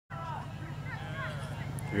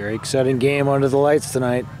Very exciting game under the lights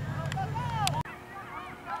tonight.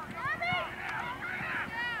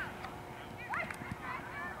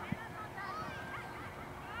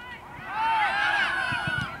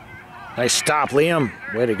 Nice stop, Liam.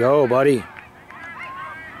 Way to go, buddy.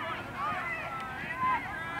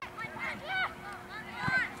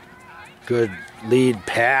 Good lead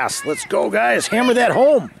pass. Let's go, guys. Hammer that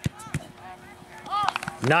home.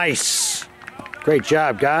 Nice. Great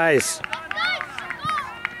job, guys.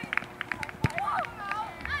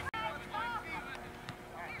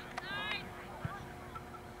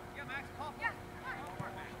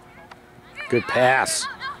 Good pass.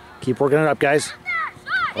 Keep working it up, guys.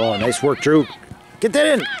 Oh, nice work, Drew. Get that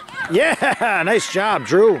in. Yeah, nice job,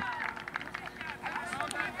 Drew.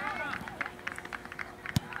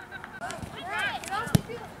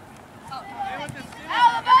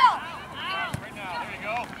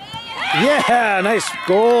 Yeah, nice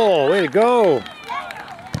goal. Way to go.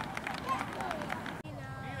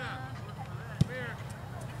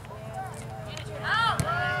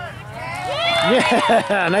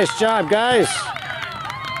 Yeah, nice job, guys.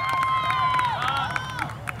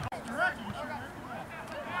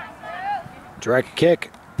 Direct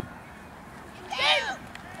kick.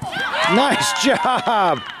 Nice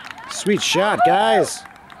job. Sweet shot, guys.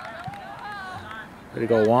 Way to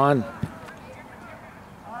go, Juan.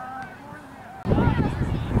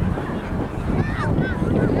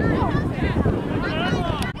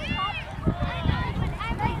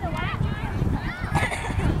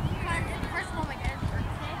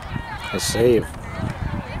 Nice save.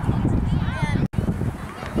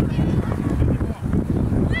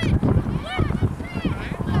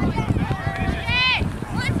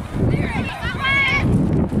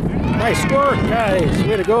 Nice work, guys.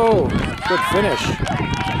 Way to go. Good finish.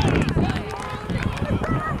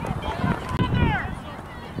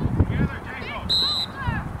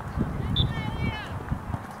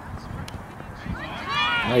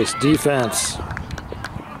 Nice defense.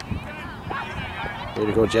 Way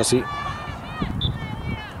to go, Jesse.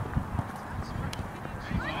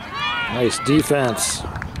 Nice defense.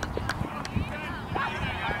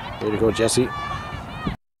 Way to go, Jesse.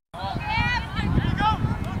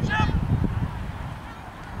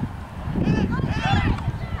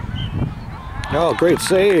 Oh, great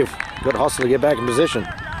save. Good hustle to get back in position.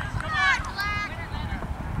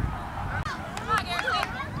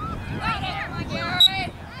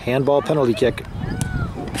 Handball penalty kick.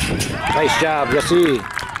 Nice job, Jesse.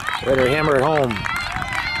 Way to hammer it home.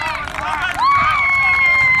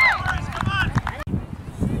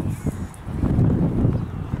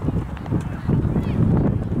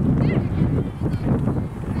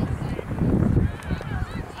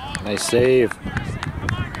 Nice save.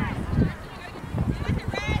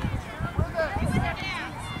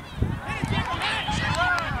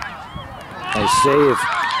 Nice save.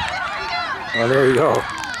 Oh, there you go.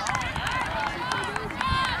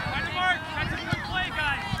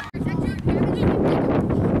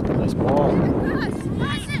 Nice ball.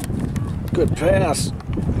 Good pass.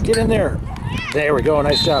 Get in there. There we go.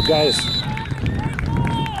 Nice job, guys.